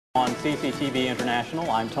On CCTV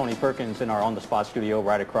International, I'm Tony Perkins in our on-the-spot studio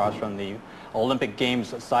right across from the Olympic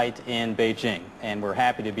Games site in Beijing. And we're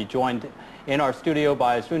happy to be joined in our studio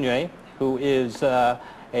by Sun Yue, who is a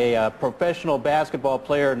professional basketball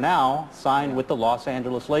player now signed with the Los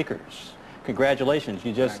Angeles Lakers. Congratulations.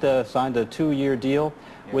 You just signed a 2-year deal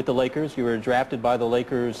with the Lakers. You were drafted by the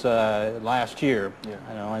Lakers last year,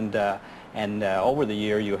 and over the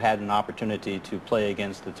year you had an opportunity to play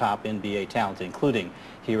against the top NBA talent, including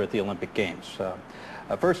here at the Olympic Games.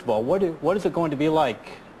 First of all, what is it going to be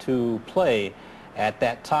like to play at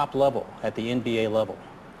that top level, at the NBA level?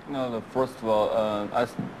 First of all,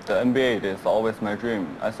 the NBA is always my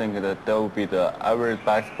dream. I think that will be the average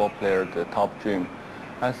basketball player, the top dream.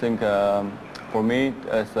 I think for me,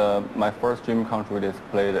 as my first dream come true is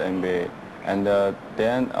play the NBA, and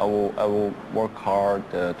then I will work hard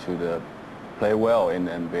to play well in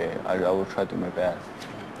the NBA. I will try to do my best.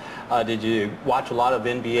 Did you watch a lot of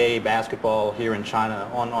NBA basketball here in China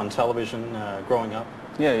on television growing up?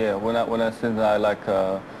 Yeah. Since I like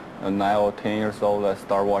 9 or 10 years old, I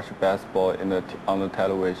start watching basketball on the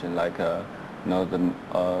television. Like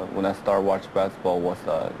when I start watching basketball was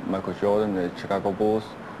Michael Jordan, the Chicago Bulls.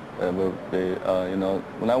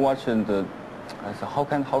 When I watch it, I said, how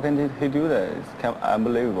can he do that? It's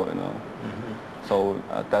unbelievable, Mm-hmm. So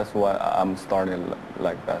that's why I'm starting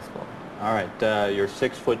like basketball. All right, you're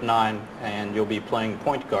 6'9", and you'll be playing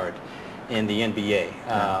point guard in the NBA,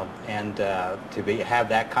 have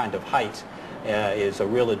that kind of height is a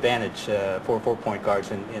real advantage for point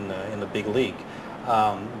guards in the big league.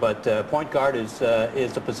 But point guard is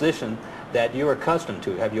a position that you're accustomed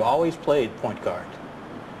to. Have you always played point guard?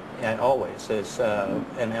 And always.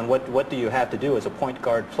 And what do you have to do as a point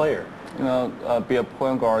guard player? Be a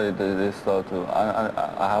point guard is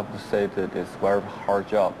I have to say that it's a very hard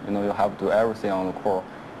job. You have to do everything on the court.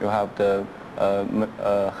 You have to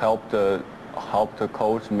help the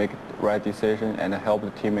coach make the right decision and help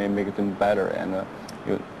the teammate make them better. And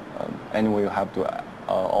anyway, you have to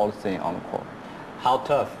all the things on the court. How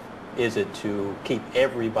tough is it to keep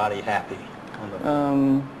everybody happy on the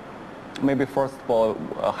court? Maybe first of all,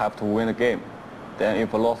 I have to win a game. Then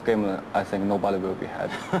if I lost game, I think nobody will be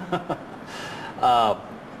happy.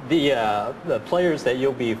 The players that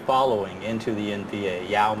you'll be following into the NBA,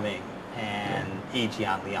 Yao Ming and Yi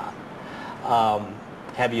Jianlian,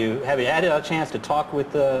 have you had a chance to talk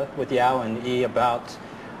with Yao and Yi about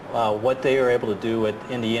what they are able to do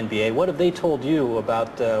in the NBA? What have they told you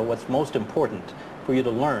about what's most important for you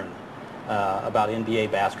to learn about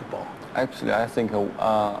NBA basketball? Actually, I think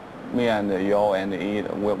me and Yao and Yi,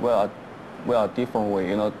 we are different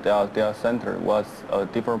way. Their center was a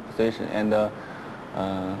different position, and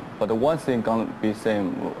but the one thing gonna be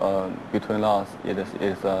same between us is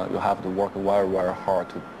you have to work very, very hard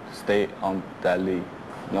to stay on that league.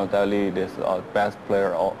 That league is the best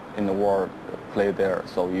player in the world play there.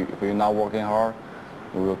 So if you're not working hard,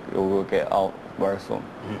 you will get out very soon.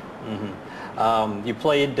 Mm-hmm. You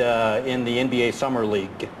played in the NBA Summer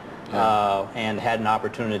League. And had an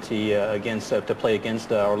opportunity to play against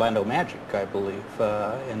Orlando Magic, I believe,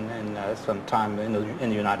 in some time in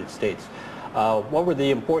the United States. What were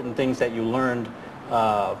the important things that you learned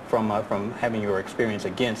from having your experience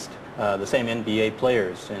against the same NBA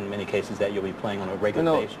players in many cases that you'll be playing on a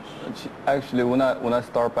regular basis? Actually, when I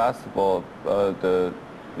start basketball,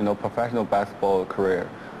 professional basketball career,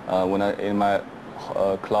 in my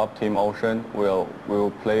club team Ocean,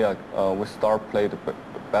 we'll play. We start play the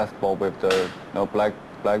basketball with the black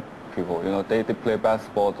people. They play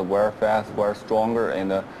basketball very fast, very stronger,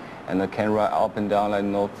 and can run up and down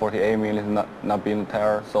like 48 minutes not being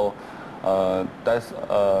tired. So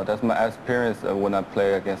that's my experience when I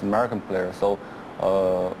play against American players. So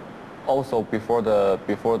also before the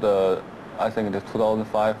I think it's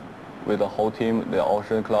 2005 with the whole team, the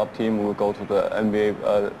Ocean Club team, we go to the NBA.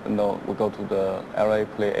 We go to the LA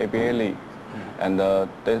play ABA League. And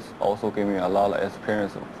this also gave me a lot of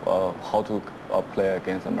experience of how to play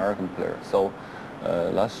against American players. So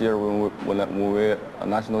last year when we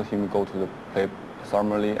national team go to the play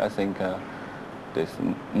summer league, I think it's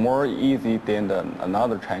more easy than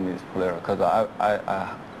another Chinese player because I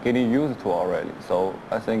getting used to already. So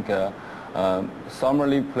I think summer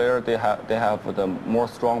league player they have the more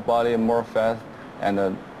strong body, more fast, and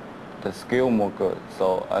the skill more good.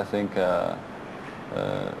 So I think.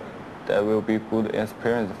 That will be good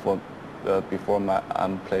experience for before I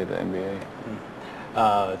play the NBA.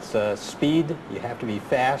 It's speed. You have to be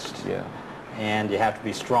fast. Yeah. And you have to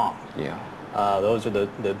be strong. Yeah. Those are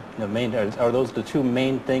the main. Are those the two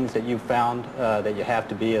main things that you found that you have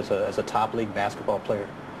to be as a top league basketball player?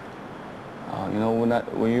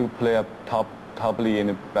 When you play a top top league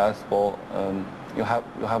in basketball, you have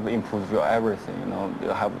to improve your everything. You know, you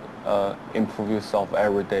have improve yourself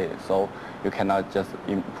every day. So you cannot just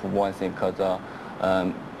improve one thing because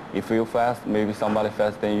if you're fast, maybe somebody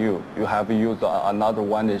faster than you. You have to use another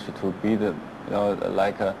advantage to beat the, you know,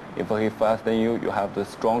 like if he's faster than you, you have to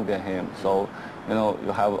stronger than him. So, you know,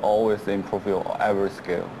 you have always improve your every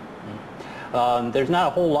skill. There's not a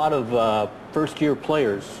whole lot of first-year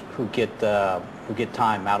players who get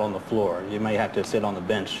time out on the floor. You may have to sit on the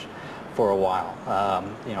bench for a while.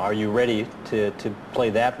 You know, are you ready to play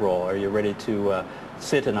that role? Are you ready to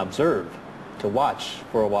sit and observe, to watch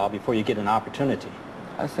for a while before you get an opportunity?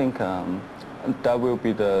 I think that will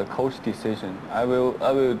be the coach decision. I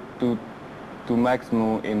will do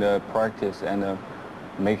maximum in the practice and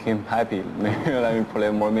make him happy. Maybe let me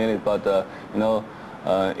play more minutes. But you know,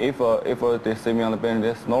 if they see me on the bench,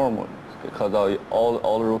 that's normal because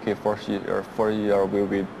all rookie first year will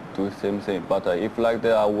be do the same thing. But if like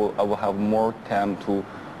that, I will have more time to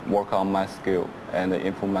work on my skill and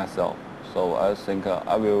improve myself. So I think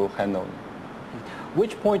I will handle it.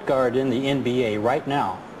 Which point guard in the NBA right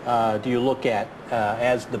now do you look at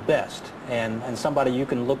as the best and somebody you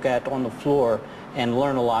can look at on the floor and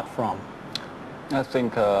learn a lot from? I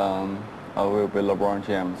think I will be LeBron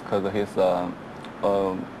James because he's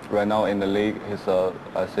right now in the league.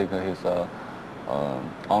 I think he's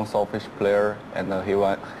unselfish player and he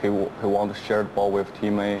want to share the ball with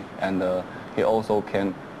teammate and he also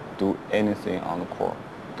can do anything on the court.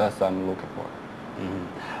 That's what I'm looking for.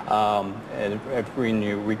 When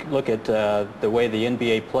you look at the way the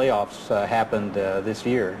NBA playoffs happened this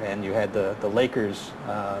year, and you had the Lakers,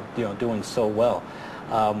 you know, doing so well,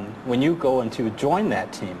 when you go and to join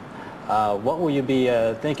that team, what will you be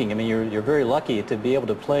thinking? I mean, you're very lucky to be able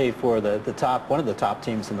to play for one of the top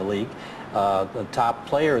teams in the league, the top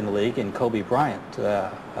player in the league, in Kobe Bryant.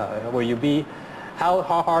 Will you be? How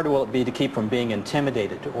hard will it be to keep from being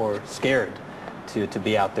intimidated or scared to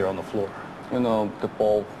be out there on the floor? You know, the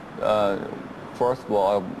ball, first of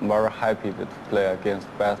all, I'm very happy to play against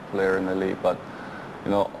the best player in the league, but,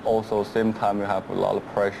 you know, also same time you have a lot of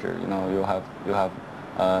pressure. You know, you have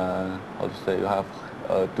how to say, you have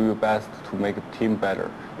do your best to make a team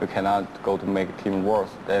better. You cannot go to make a team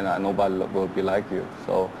worse, then nobody will be like you.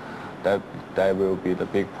 So that will be the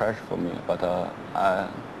big pressure for me, but I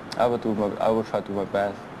will try to do my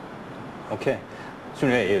best. Okay.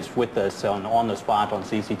 Sun-Yue is with us on the spot on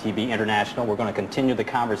CCTV International. We're going to continue the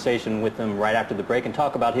conversation with him right after the break and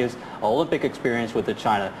talk about his Olympic experience with the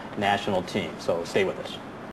China national team. So stay with us.